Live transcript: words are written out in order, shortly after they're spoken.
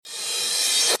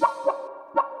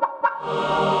The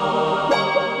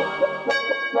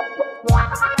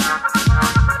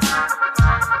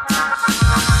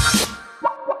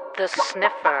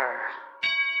Sniffer.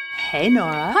 Hey,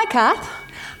 Nora. Hi, Kath.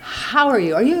 How are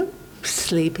you? Are you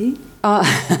sleepy?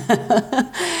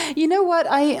 You know what?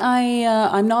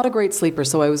 I'm not a great sleeper,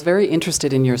 so I was very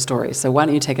interested in your story. So why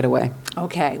don't you take it away?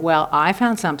 Okay, well, I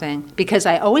found something because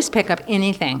I always pick up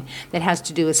anything that has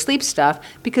to do with sleep stuff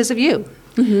because of you.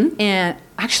 Mm-hmm. And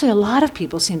actually, a lot of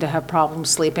people seem to have problems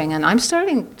sleeping, and I'm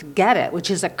starting to get it, which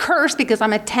is a curse because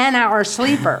I'm a 10-hour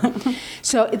sleeper.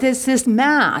 So there's this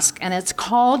mask, and it's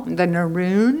called the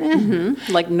Nuroon.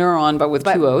 Mm-hmm. Like neuron, but with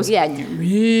two O's. Yeah,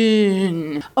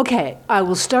 Nuroon. Okay, I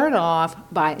will start off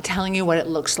by telling you what it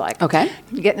looks like. Okay.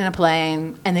 You get in a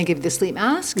plane, and they give you the sleep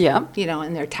mask. Yeah. You know,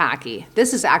 and they're tacky.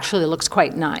 This is actually looks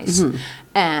quite nice.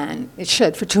 And it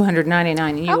should for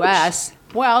 $299 US.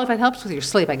 Well, if it helps with your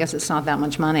sleep, I guess it's not that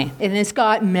much money. And it's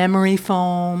got memory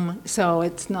foam, so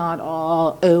it's not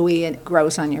all ooey and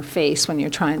gross on your face when you're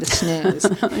trying to snooze.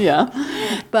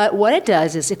 Yeah. But what it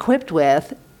does is equipped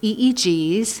with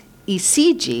EEGs,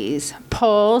 ECGs,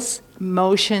 pulse,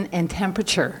 motion, and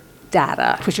temperature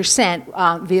data, which are sent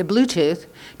via Bluetooth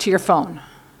to your phone.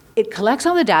 It collects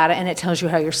all the data and it tells you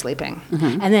how you're sleeping.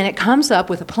 And then it comes up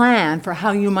with a plan for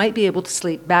how you might be able to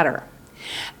sleep better.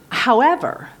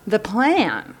 However, the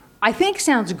plan, I think,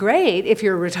 sounds great if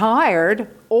you're retired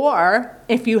or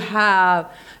if you have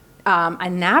a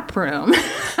nap room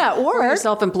Or you're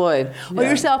self-employed. Or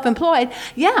you're self-employed.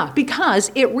 Yeah,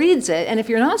 because it reads it, and if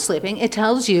you're not sleeping, it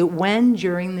tells you when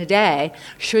during the day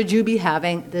should you be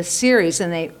having this series,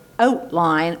 and they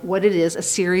outline what it is, a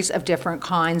series of different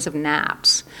kinds of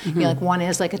naps. You know, like one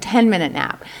is like a 10-minute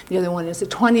nap. The other one is a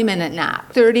 20-minute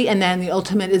nap, 30, and then the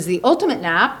ultimate is the ultimate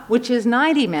nap, which is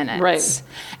 90 minutes. Right.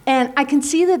 And I can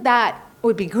see that that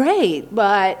would be great,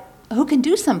 but who can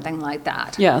do something like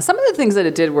that? Yeah, some of the things that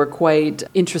it did were quite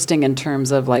interesting in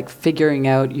terms of like figuring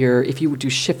out if you do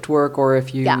shift work or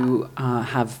if you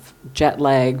have jet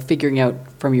lag, figuring out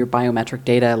from your biometric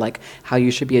data like how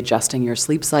you should be adjusting your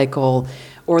sleep cycle.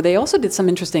 Or they also did some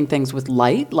interesting things with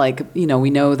light, like, you know, we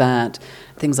know that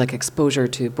things like exposure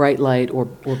to bright light or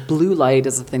blue light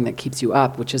is the thing that keeps you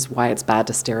up, which is why it's bad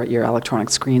to stare at your electronic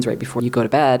screens right before you go to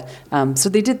bed. So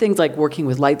they did things like working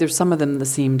with light. There's some of them that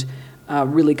seemed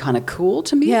really kind of cool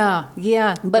to me.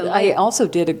 Yeah. But I also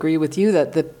did agree with you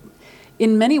that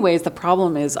in many ways the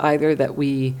problem is either that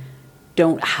we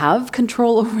don't have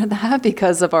control over that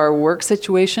because of our work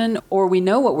situation, or we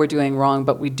know what we're doing wrong,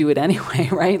 but we do it anyway,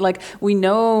 right? Like we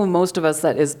know, most of us,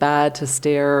 that it's bad to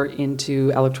stare into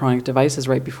electronic devices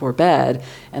right before bed,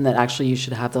 and that actually you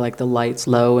should have the lights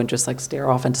low and just like stare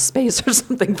off into space or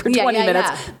something for 20 minutes.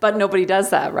 Yeah. But nobody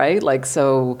does that, right? Like,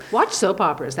 so watch soap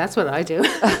operas. That's what I do.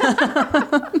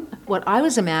 What I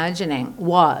was imagining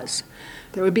was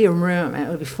there would be a room and it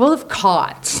would be full of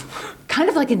cots, kind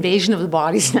of like Invasion of the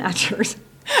Body Snatchers.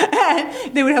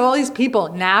 And they would have all these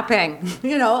people napping,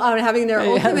 you know, having their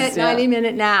ultimate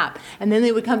 90-minute nap. And then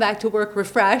they would come back to work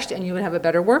refreshed, and you would have a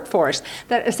better workforce.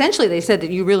 That essentially, they said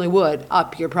that you really would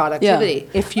up your productivity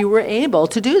if you were able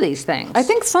to do these things. I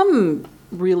think some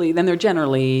really, then they're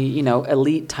generally, you know,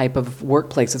 elite type of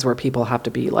workplaces where people have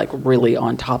to be like really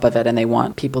on top of it, and they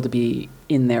want people to be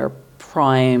in their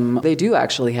prime. They do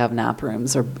actually have nap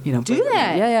rooms, or, you know. Do they?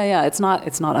 Yeah. It's not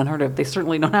unheard of. They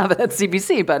certainly don't have it at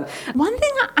CBC, but one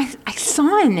thing I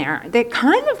saw in there that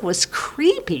kind of was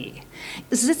creepy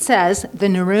is it says the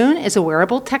Nuroon is a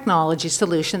wearable technology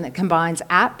solution that combines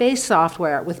app-based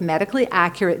software with medically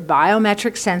accurate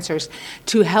biometric sensors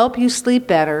to help you sleep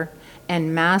better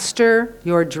and master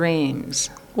your dreams.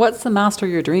 What's the master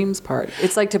your dreams part?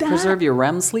 It's like to preserve your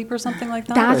REM sleep or something like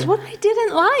that? That's what I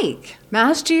didn't like.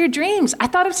 Master your dreams. I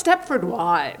thought of Stepford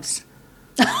Wives.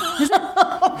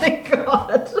 Oh my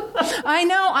God. I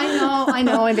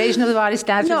know. Invasion of the Body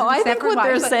Snatchers. No, I think what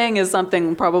they're saying is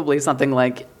probably something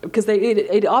like, because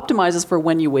it optimizes for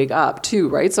when you wake up too,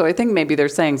 right? So I think maybe they're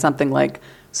saying something like,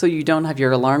 so you don't have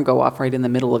your alarm go off right in the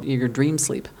middle of your dream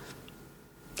sleep.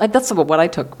 That's what I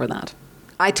took for that.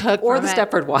 Or the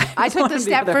Stepford Wives. I took the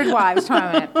Stepford Wives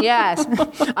from it. Yes.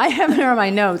 I have there in my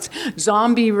notes,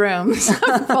 zombie rooms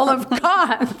full of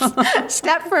cots.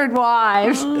 Stepford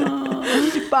Wives.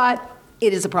 But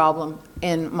it is a problem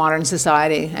in modern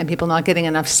society and people not getting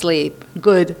enough sleep,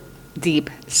 good, deep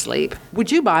sleep.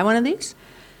 Would you buy one of these?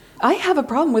 I have a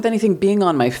problem with anything being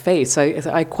on my face.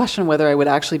 I question whether I would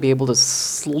actually be able to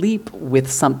sleep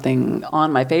with something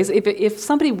on my face. If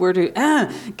somebody were to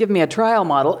give me a trial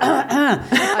model,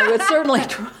 I would certainly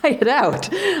try it out,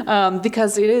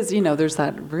 because it is, you know, there's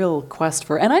that real quest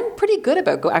for, and I'm pretty good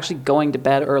about actually going to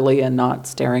bed early and not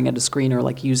staring at a screen or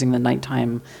like using the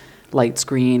nighttime light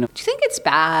screen. Do you think it's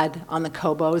bad on the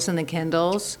Kobos and the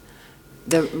Kindles,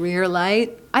 the rear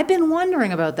light? I've been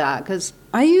wondering about that because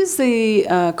I use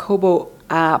the Kobo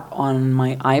app on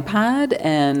my iPad,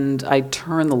 and I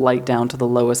turn the light down to the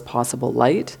lowest possible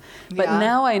light. But Yeah.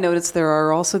 now I notice there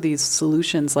are also these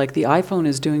solutions, like the iPhone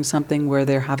is doing something where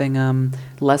they're having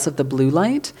less of the blue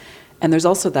light. And there's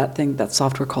also that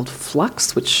software called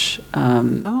Flux, which I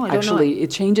don't know actually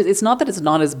it changes. It's not that it's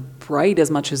not as bright as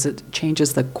much as it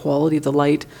changes the quality of the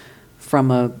light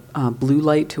from a blue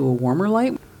light to a warmer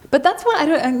light. But that's what I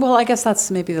don't. Well, I guess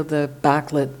that's maybe the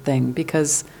backlit thing,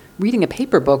 because reading a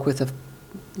paper book with a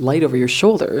light over your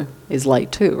shoulder is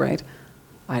light too, right?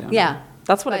 I don't know. yeah.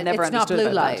 That's what But I never it's not understood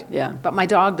blue about light. that. Yeah. But my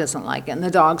dog doesn't like it, and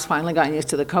the dog's finally gotten used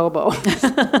to the Kobo.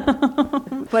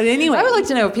 But anyway. I would like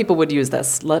to know if people would use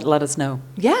this. Let us know.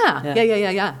 Yeah.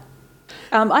 Yeah.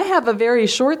 I have a very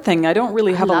short thing. I don't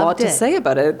really have a lot loved to it. say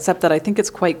about it, except that I think it's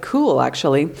quite cool,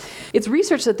 actually. It's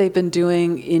research that they've been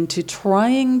doing into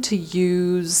trying to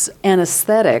use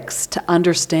anesthetics to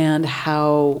understand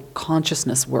how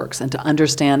consciousness works and to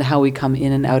understand how we come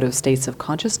in and out of states of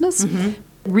consciousness.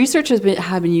 Researchers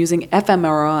have been using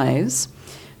fMRIs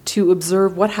to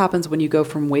observe what happens when you go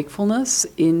from wakefulness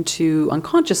into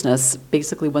unconsciousness,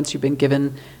 basically once you've been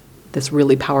given this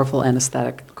really powerful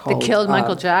anesthetic called That killed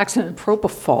Michael Jackson.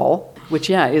 propofol,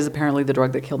 which is apparently the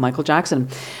drug that killed Michael Jackson.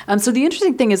 So the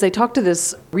interesting thing is they talked to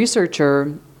this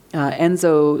researcher,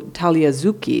 Enzo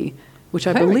Tagliazucchi, which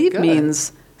I Very believe good.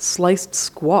 means sliced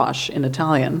squash in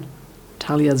Italian.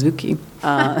 Tagliazucchi.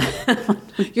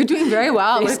 You're doing very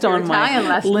well with Based your on Italian my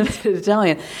lesson. limited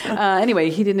Italian. Anyway,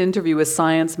 he did an interview with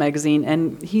Science magazine,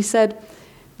 and he said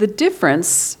the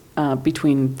difference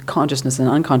between consciousness and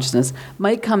unconsciousness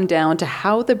might come down to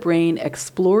how the brain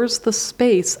explores the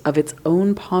space of its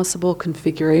own possible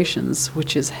configurations,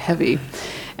 which is heavy.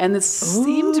 And this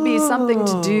seemed to be something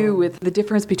to do with the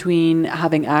difference between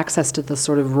having access to the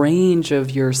sort of range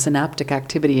of your synaptic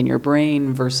activity in your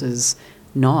brain versus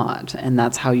not, and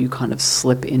that's how you kind of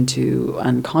slip into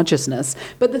unconsciousness.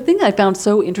 But the thing I found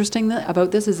so interesting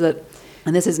about this is that,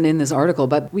 and this isn't in this article,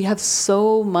 but we have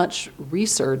so much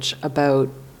research about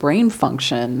brain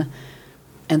function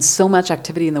and so much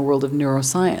activity in the world of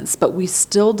neuroscience, but we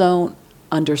still don't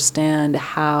understand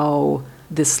how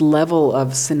this level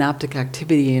of synaptic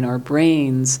activity in our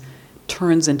brains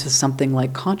turns into something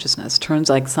like consciousness, turns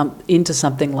into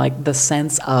something like the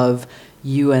sense of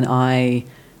you and I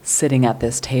sitting at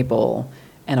this table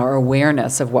and our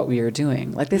awareness of what we are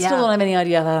doing. Like they still Yeah. don't have any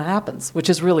idea how that happens, which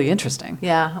is really interesting.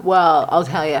 Yeah, well, I'll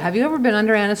tell you. Have you ever been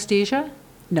under anesthesia?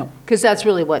 No. Because that's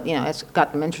really what, it's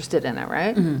got them interested in it,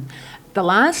 right? The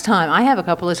last time, I have a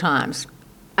couple of times,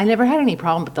 I never had any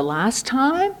problem, but the last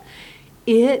time,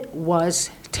 it was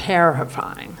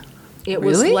terrifying. It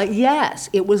was Really? like, yes,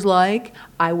 it was like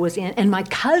I was in, and my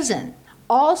cousin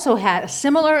also had a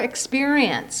similar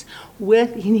experience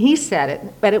with, and he said it,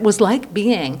 but it was like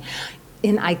being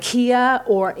in IKEA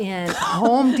or in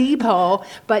Home Depot,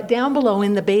 but down below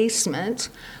in the basement,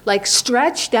 like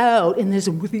stretched out in these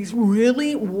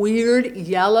really weird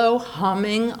yellow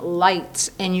humming lights,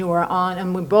 and you were on,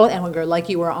 and we were like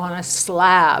you were on a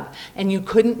slab, and you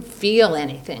couldn't feel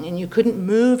anything, and you couldn't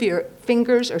move your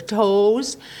fingers or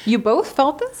toes. You both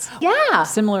felt this? Yeah.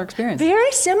 Similar experience.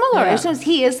 Very similar. Yeah. So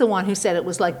he is the one who said it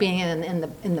was like being in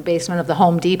the basement of the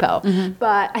Home Depot.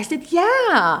 But I said,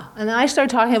 yeah. And then I started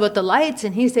talking about the lights,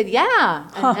 and he said, yeah.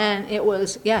 And it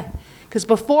was, because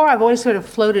before I've always sort of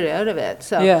floated out of it.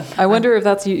 So Yeah. I wonder if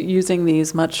that's using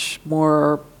these much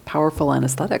more powerful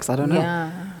anesthetics. I don't know.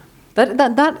 Yeah.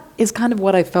 That is kind of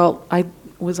what I felt. I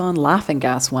was on laughing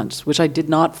gas once, which I did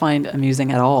not find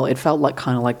amusing at all. It felt like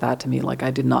kind of like that to me. Like I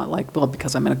did not like, well,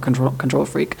 because I'm a control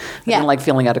freak. I Yeah. didn't like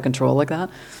feeling out of control like that.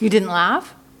 You didn't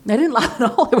laugh? I didn't laugh at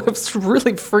all. I was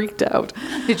really freaked out.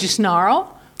 Did you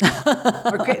snarl?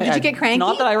 Did you get cranky?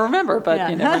 Not that I remember, but Yeah.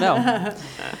 you never know.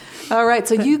 All right,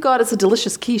 so you got us a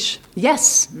delicious quiche.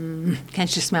 Yes.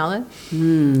 Can't you smell it?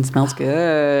 Smells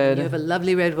good. You have a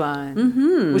lovely red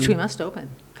wine, which we must open.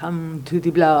 Come to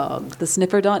the blog.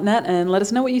 thesniffer.net, and let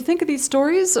us know what you think of these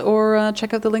stories, or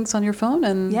check out the links on your phone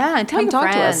and Yeah, and tell come your talk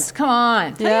friends. to us. Come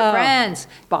on. Tell Yeah. your friends.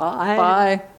 Bye.